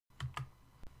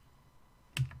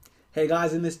Hey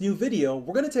guys, in this new video,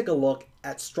 we're going to take a look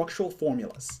at structural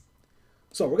formulas.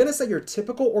 So we're going to say your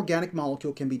typical organic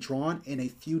molecule can be drawn in a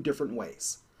few different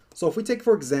ways. So if we take,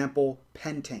 for example,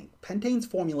 pentane. Pentane's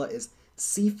formula is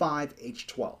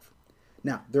C5H12.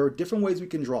 Now, there are different ways we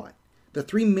can draw it. The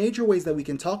three major ways that we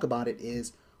can talk about it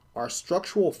is our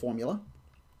structural formula.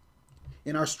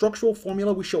 In our structural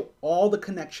formula, we show all the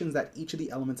connections that each of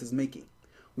the elements is making.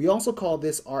 We also call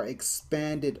this our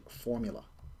expanded formula.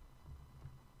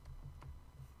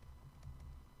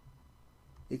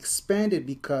 Expanded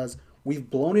because we've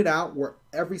blown it out where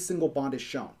every single bond is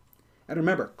shown. And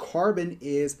remember, carbon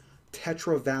is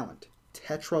tetravalent.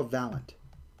 Tetravalent.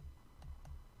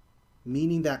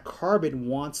 Meaning that carbon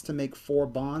wants to make 4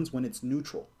 bonds when it's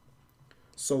neutral.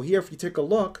 So here, if you take a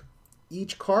look,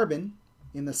 each carbon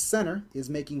in the center is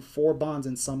making 4 bonds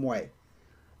in some way.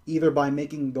 Either by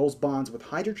making those bonds with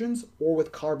hydrogens or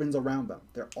with carbons around them.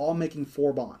 They're all making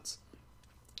 4 bonds.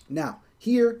 Now,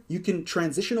 here you can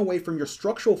transition away from your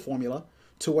structural formula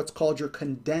to what's called your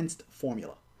condensed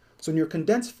formula. So in your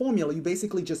condensed formula, you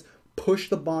basically just push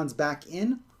the bonds back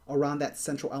in around that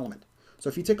central element. So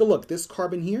if you take a look, this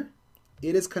carbon here,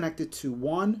 it is connected to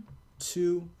 1,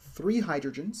 2, 3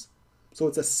 hydrogens. So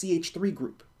it's a CH3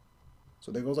 group.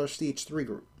 So there goes our CH3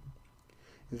 group.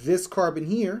 This carbon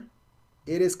here,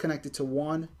 it is connected to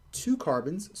 1, 2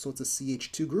 carbons. So it's a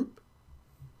CH2 group.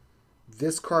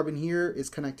 This carbon here is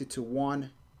connected to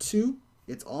 1, 2.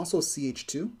 It's also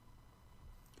CH2.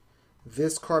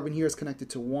 This carbon here is connected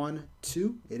to 1,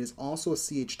 2. It is also a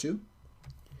CH2.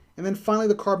 And then finally,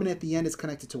 the carbon at the end is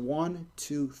connected to 1,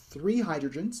 2, 3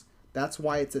 hydrogens. That's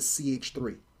why it's a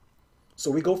CH3.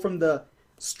 So we go from the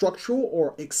structural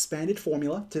or expanded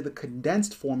formula to the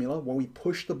condensed formula where we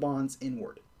push the bonds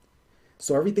inward.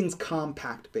 So everything's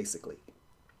compact, basically.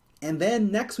 And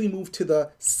then next we move to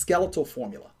the skeletal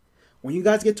formula. When you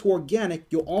guys get to organic,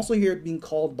 you'll also hear it being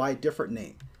called by a different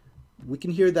name. We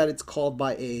can hear that it's called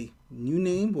by a new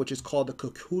name, which is called the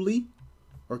Kekule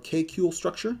or Kekule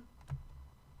structure.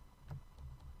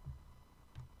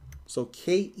 So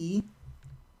Kekule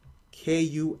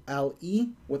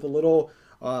with a little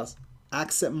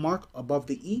accent mark above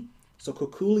the E. So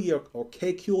Kekule or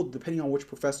Kekule, depending on which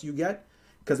professor you get,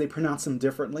 because they pronounce them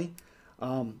differently.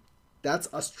 That's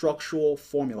a structural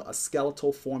formula, a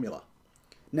skeletal formula.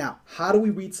 Now, how do we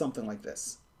read something like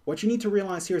this? What you need to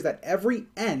realize here is that every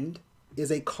end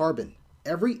is a carbon.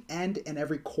 Every end and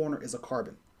every corner is a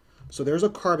carbon. So there's a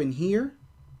carbon here,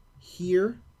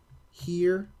 here,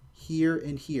 here, here,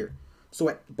 and here. So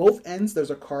at both ends,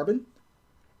 there's a carbon.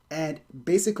 And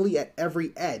basically at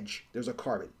every edge, there's a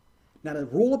carbon. Now, the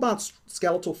rule about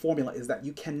skeletal formula is that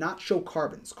you cannot show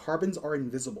carbons. Carbons are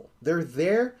invisible. They're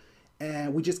there,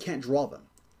 and we just can't draw them.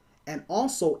 And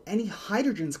also, any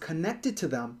hydrogens connected to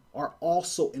them are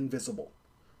also invisible.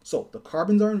 So the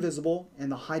carbons are invisible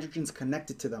and the hydrogens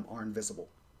connected to them are invisible.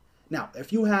 Now,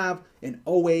 if you have an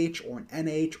OH or an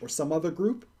NH or some other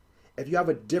group, if you have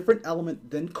a different element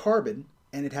than carbon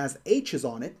and it has H's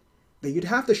on it, then you'd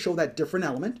have to show that different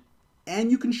element,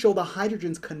 and you can show the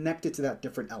hydrogens connected to that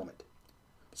different element.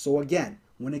 So again,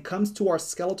 when it comes to our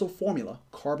skeletal formula,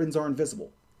 carbons are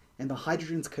invisible and the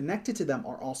hydrogens connected to them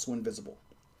are also invisible.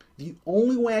 The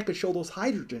only way I could show those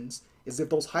hydrogens is if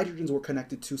those hydrogens were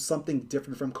connected to something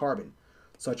different from carbon,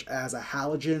 such as a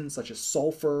halogen, such as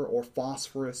sulfur or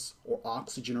phosphorus or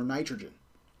oxygen or nitrogen.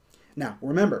 Now,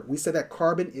 remember, we said that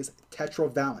carbon is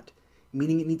tetravalent,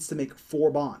 meaning it needs to make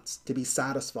 4 bonds to be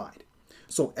satisfied.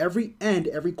 So every end,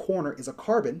 every corner is a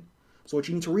carbon. So what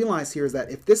you need to realize here is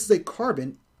that if this is a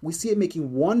carbon, we see it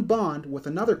making 1 bond with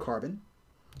another carbon.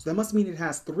 So that must mean it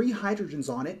has 3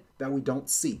 hydrogens on it that we don't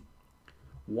see.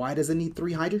 Why does it need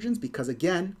 3 hydrogens? Because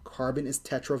again, carbon is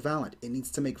tetravalent. It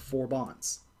needs to make 4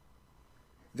 bonds.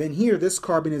 Then here, this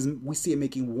carbon we see it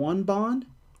making 1 bond,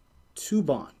 2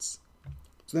 bonds.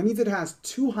 So that means it has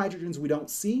 2 hydrogens we don't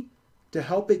see to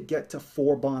help it get to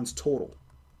 4 bonds total.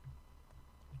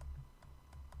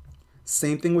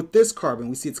 Same thing with this carbon.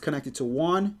 We see it's connected to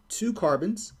 1, 2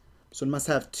 carbons. So it must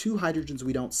have 2 hydrogens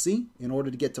we don't see in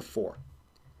order to get to 4.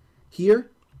 Here,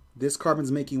 this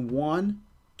carbon's making 1,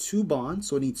 2 bonds,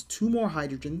 so it needs 2 more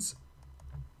hydrogens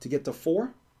to get to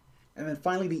 4. And then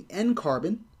finally the N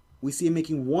carbon, we see it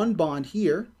making 1 bond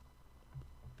here,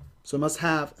 so it must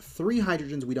have 3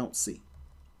 hydrogens we don't see.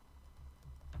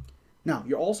 Now,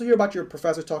 you'll also hear about your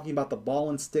professor talking about the ball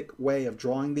and stick way of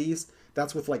drawing these.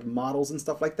 That's with like models and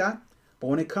stuff like that. But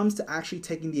when it comes to actually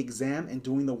taking the exam and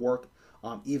doing the work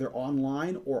either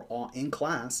online or in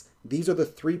class, these are the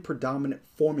 3 predominant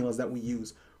formulas that we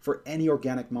use for any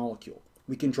organic molecule.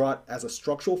 We can draw it as a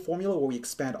structural formula where we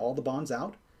expand all the bonds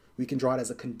out. We can draw it as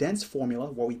a condensed formula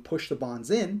where we push the bonds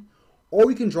in, Or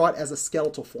we can draw it as a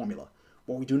skeletal formula,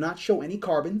 where we do not show any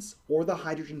carbons or the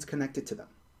hydrogens connected to them.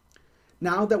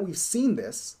 Now that we've seen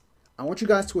this, I want you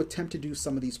guys to attempt to do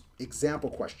some of these example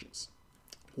questions.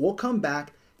 We'll come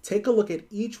back, take a look at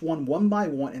each one by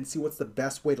one, and see what's the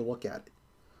best way to look at it.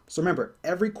 So remember,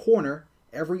 every corner,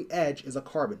 every edge is a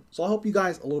carbon. So I'll help you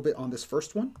guys a little bit on this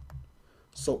first one.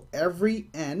 So every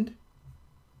end,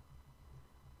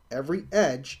 every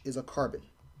edge is a carbon.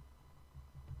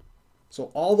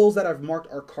 So all those that I've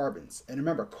marked are carbons. And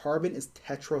remember, carbon is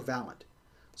tetravalent.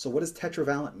 So what does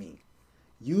tetravalent mean?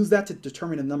 Use that to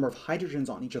determine the number of hydrogens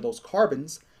on each of those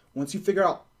carbons. Once you figure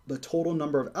out the total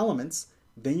number of elements,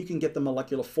 then you can get the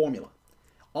molecular formula.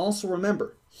 Also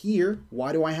remember, here,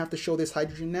 why do I have to show this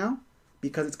hydrogen now?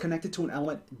 Because it's connected to an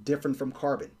element different from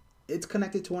carbon. It's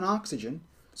connected to an oxygen,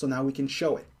 so now we can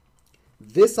show it.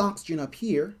 This oxygen up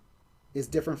here is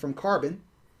different from carbon.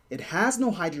 It has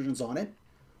no hydrogens on it.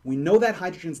 We know that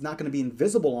hydrogen is not going to be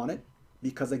invisible on it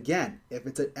because, again, if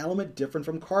it's an element different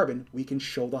from carbon, we can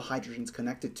show the hydrogens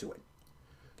connected to it.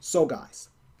 So guys,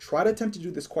 try to attempt to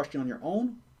do this question on your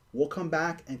own. We'll come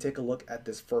back and take a look at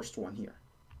this first one here.